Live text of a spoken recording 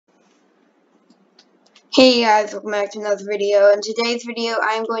Hey guys, welcome back to another video. In today's video,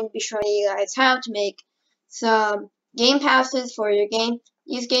 I'm going to be showing you guys how to make some game passes for your game.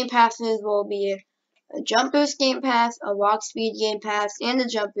 These game passes will be a jump boost game pass, a walk speed game pass, and a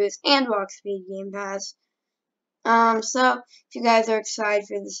jump boost and walk speed game pass. So if you guys are excited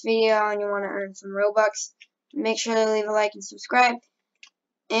for this video and you want to earn some Robux, make sure to leave a like and subscribe.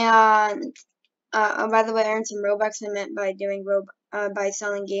 And oh, by the way, earn some Robux. I meant by doing by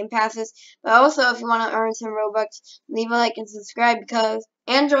selling game passes. But also, if you want to earn some Robux, leave a like and subscribe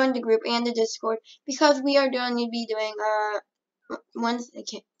and join the group and the Discord because we are going to be doing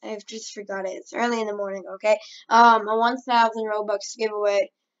I've just forgot it. It's early in the morning. Okay. A 1,000 Robux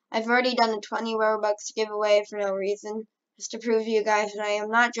giveaway. I've already done a 20 Robux giveaway for no reason, just to prove to you guys that I am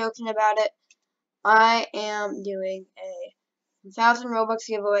not joking about it. I am doing a 1,000 Robux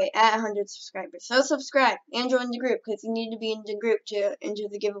giveaway at 100 subscribers. So subscribe and join the group because you need to be in the group to enter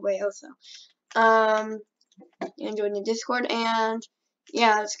the giveaway also. And join the Discord, and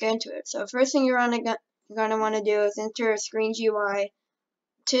yeah, let's get into it. So first thing you're gonna want to do is enter a screen GUI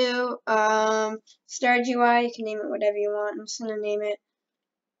to Star GUI. You can name it whatever you want. I'm just gonna name it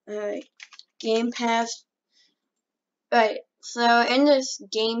Game Pass. Right. So in this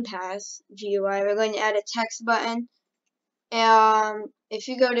Game Pass GUI, we're going to add a text button. If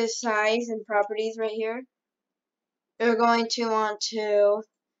you go to size and properties right here, you're going to want to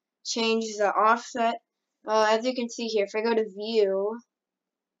change the offset. As you can see here, if I go to view,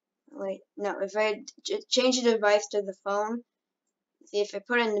 if I change the device to the phone, see if I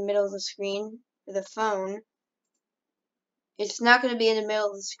put it in the middle of the screen for the phone, it's not going to be in the middle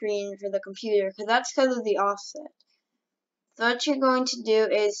of the screen for the computer because that's because of the offset. So what you're going to do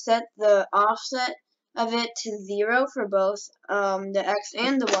is set the offset of it to 0 for both the X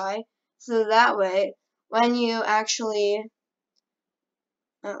and the Y, so that way when you actually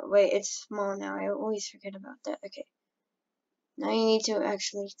wait, it's small now. I always forget about that. Okay, now you need to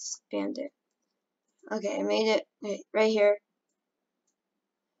actually expand it. Okay, I made it right here.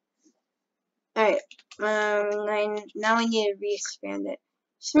 Alright, now we need to re-expand it.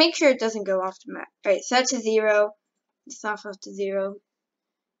 Just make sure it doesn't go off the map. Alright, set to 0. It's off to 0. Okay,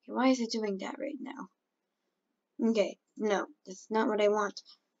 why is it doing that right now? Okay, no, that's not what I want.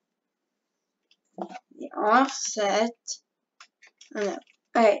 The offset. Oh no.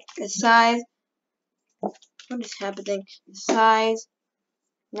 Alright, the size. What is happening? The size.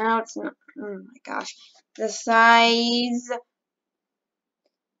 Now it's not. Oh my gosh. The size.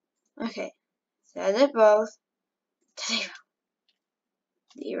 Okay. Set it both to 0.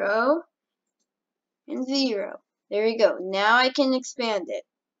 0 and 0. There we go. Now I can expand it.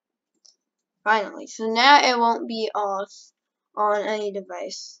 Finally. So now it won't be off on any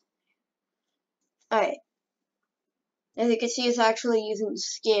device. Alright. As you can see, it's actually using the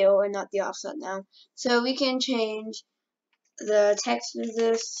scale and not the offset now. So we can change the text of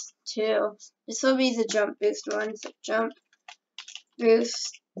this to, this will be the jump boost one. So jump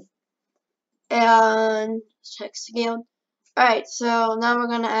boost and text scale. Alright, so now we're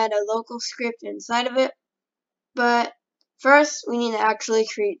going to add a local script inside of it. But first, we need to actually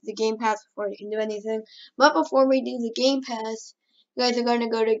create the game pass before you can do anything. But before we do the game pass, you guys are going to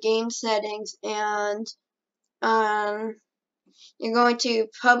go to game settings and you're going to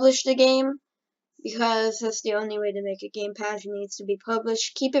publish the game because that's the only way to make a game pass. It needs to be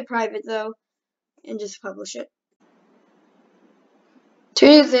published. Keep it private though, and just publish it. To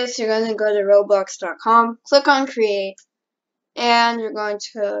do this, you're going to go to roblox.com, click on create, and you're going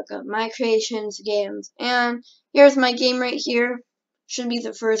to go my creations games, and here's my game right here. Should be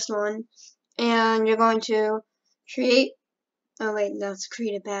the first one, and you're going to create. Oh wait, that's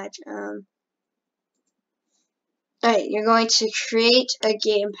create a badge. Alright, you're going to create a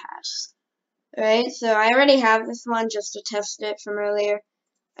game pass. Alright, so I already have this one just to test it from earlier.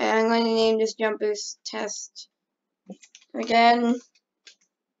 And I'm going to name this Jump Boost Test again.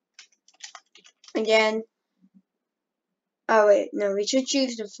 Oh wait, no, we should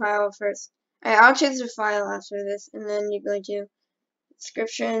choose the file first. Alright, I'll choose the file after this, and then you're going to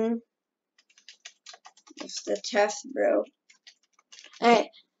description. It's the test, bro. Alright,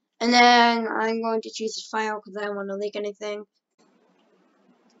 and then I'm going to choose the file because I don't want to leak anything.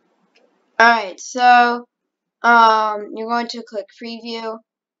 Alright, so you're going to click preview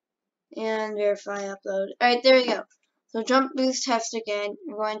and verify upload. Alright, there we go. So jump boost test again.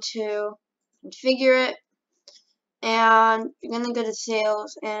 You're going to configure it, and you're going to go to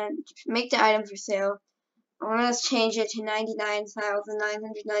sales and make the item for sale. I want to change it to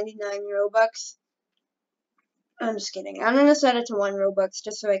 99,999 Robux. I'm just kidding. I'm going to set it to 1 Robux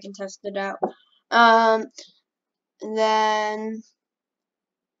just so I can test it out. And then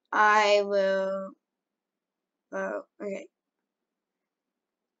I will Oh, okay.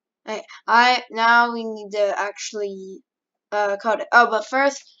 Now we need to actually code it. Oh, but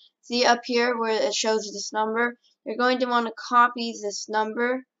first, see up here where it shows this number? You're going to want to copy this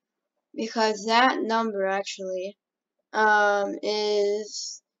number because that number actually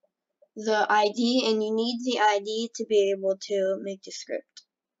is the ID, and you need the ID to be able to make the script.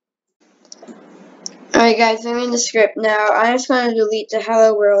 Alright guys, I'm in the script now. I'm just going to delete the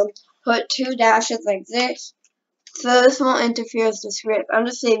hello world, put 2 dashes like this, so this won't interfere with the script. I'm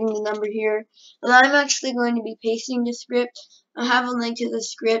just saving the number here, and I'm actually going to be pasting the script. I have a link to the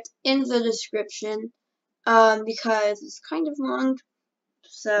script in the description, because it's kind of long,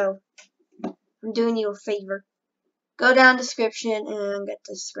 so I'm doing you a favor. Go down description and get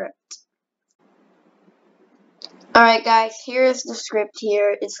the script. Alright guys, here's the script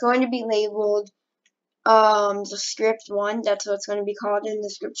here. It's going to be labeled the script 1, that's what it's going to be called in the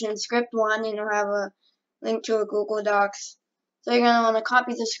description, script 1, and it'll have a link to a Google Docs. So you're going to want to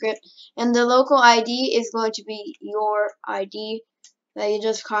copy the script, and the local ID is going to be your ID that you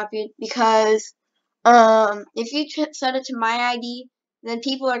just copied, because if you set it to my ID, then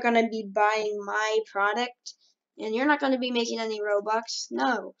people are going to be buying my product, and you're not going to be making any Robux.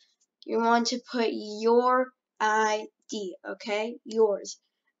 No, you want to put your ID, okay? Yours.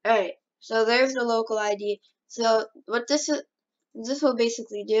 Alright, so there's the local ID. So what this will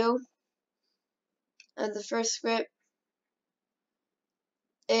basically do, the first script,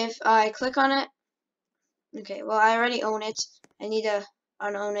 if I click on it, okay, well I already own it. I need to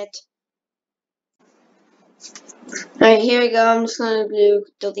unown it. Alright, here we go. I'm just going to do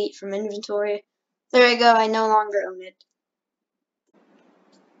delete from inventory. There we go. I no longer own it.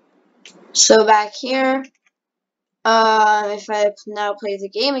 So back here, if I now play the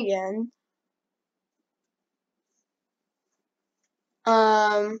game again,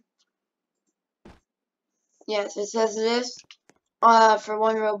 yes, it says this. For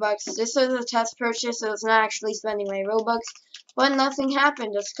 1 Robux. This is a test purchase, so it's not actually spending my Robux. But nothing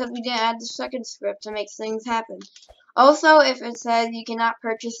happened. That's because we didn't add the second script to make things happen. Also, if it says you cannot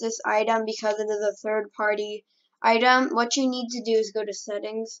purchase this item because it is a third-party item, what you need to do is go to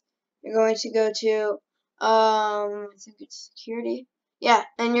settings. You're going to go to, I think it's security. Yeah,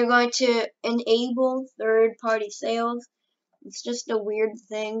 and you're going to enable third-party sales. It's just a weird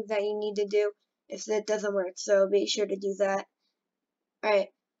thing that you need to do if it doesn't work, so be sure to do that. Alright,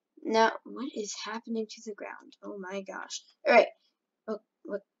 now, what is happening to the ground? Oh my gosh. Alright,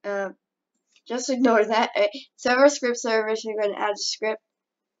 just ignore that. Alright, server script service, you're going to add a script,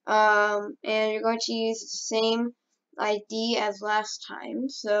 and you're going to use the same ID as last time.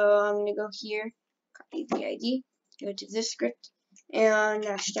 So, I'm going to go here, copy the ID, go to this script, and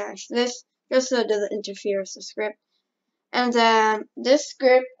dash this, just so it doesn't interfere with the script. And then, this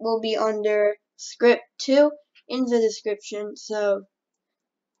script will be under script 2 in the description, so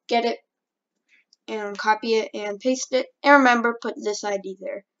get it and copy it and paste it, and remember, put this ID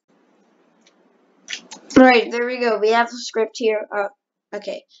there. Alright, there we go. We have the script here.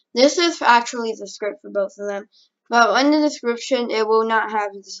 Okay, this is actually the script for both of them, but in the description it will not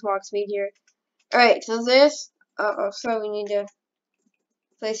have this walk speed here. Alright, so this, so we need to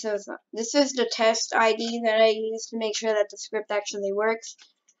place those up. This is the test ID that I use to make sure that the script actually works.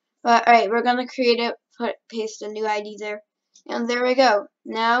 But alright, we're gonna create it, paste a new ID there, and there we go.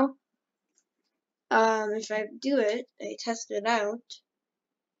 Now, if I do it, I test it out.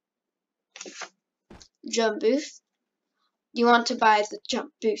 Jump boost. You want to buy the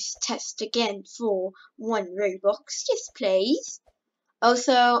jump boost test again for 1 Robux? Yes, please.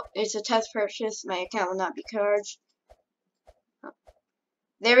 Also, it's a test purchase. My account will not be charged. Oh.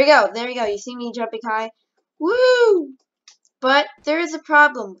 There we go. There we go. You see me jumping high? Woo! But there is a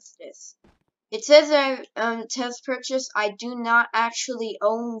problem with this. It says I test purchase. I do not actually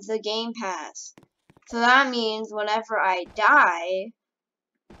own the Game Pass. So that means whenever I die,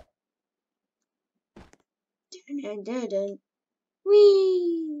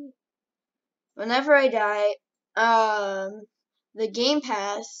 whee! Whenever I die, the Game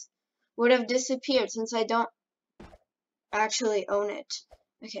Pass would have disappeared since I don't actually own it.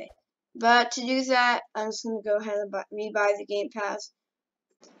 Okay, but to do that, I'm just gonna go ahead and rebuy the Game Pass.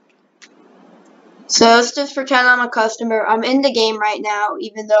 So let's just pretend I'm a customer. I'm in the game right now,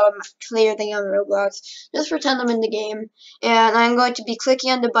 even though I'm clearly on Roblox. Just pretend I'm in the game, and I'm going to be clicking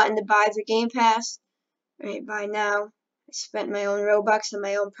on the button to buy the Game Pass. Alright, buy now. I spent my own Robux on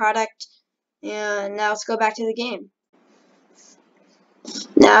my own product, and now let's go back to the game.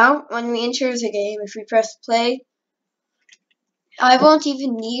 Now, when we enter the game, if we press play, I won't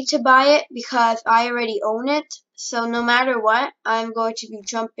even need to buy it because I already own it. So no matter what, I'm going to be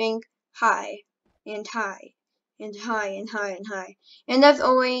jumping high and high and high and high and high. And as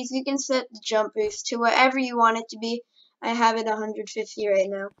always, you can set the jump boost to whatever you want it to be. I have it 150 right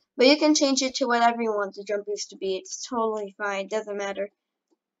now. But you can change it to whatever you want the jump boost to be. It's totally fine. Doesn't matter.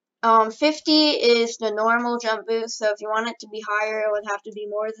 50 is the normal jump boost. So if you want it to be higher, it would have to be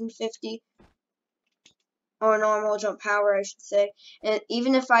more than 50. Or normal jump power, I should say. And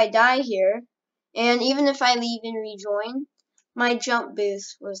even if I die here, and even if I leave and rejoin, my jump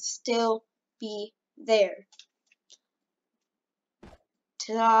boost will still be there.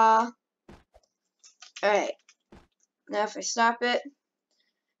 Ta-da! Alright, now if I stop it,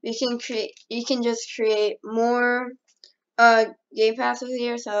 you can just create more game passes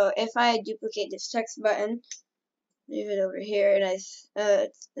here. So if I duplicate this text button, move it over here, and I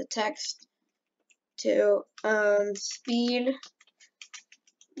the text to speed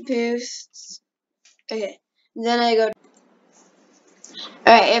boosts. Okay, then I go.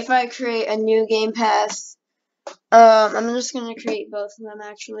 Alright, if I create a new game pass, I'm just gonna create both of them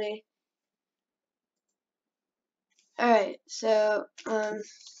actually. Alright, so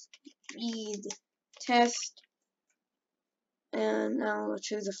speed test, and now we'll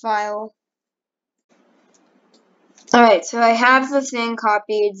choose a file. Alright, so I have the thing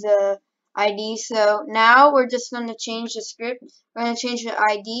copied, the ID, so now we're just going to change the script. We're going to change the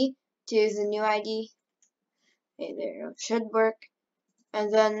ID to the new ID. Okay, there you go. Should work.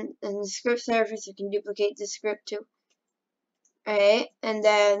 And then in the script service, you can duplicate the script too. Alright, and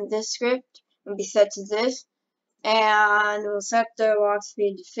then this script will be set to this. And we'll set the walk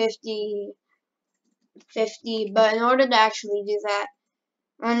speed to 50, but in order to actually do that,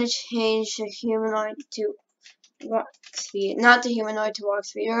 I'm going to change the humanoid to walk speed, not the humanoid to walk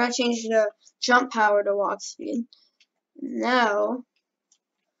speed. We're going to change the jump power to walk speed. Now,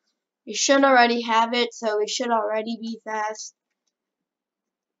 we should already have it, so we should already be fast.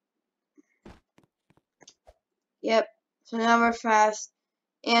 Yep, so now we're fast,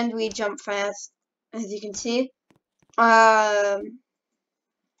 and we jump fast, as you can see. But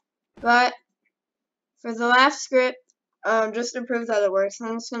for the last script, just to prove that it works,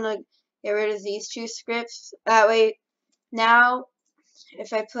 I'm just going to get rid of these two scripts. That way, now,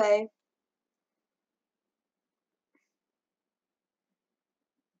 if I play,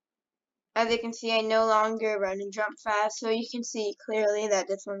 as you can see, I no longer run and jump fast, so you can see clearly that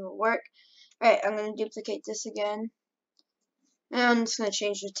this one will work. Alright, I'm going to duplicate this again. And I'm just going to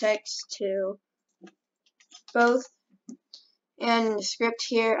change the text to both. And in the script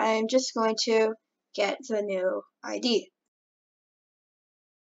here, I am just going to get the new ID.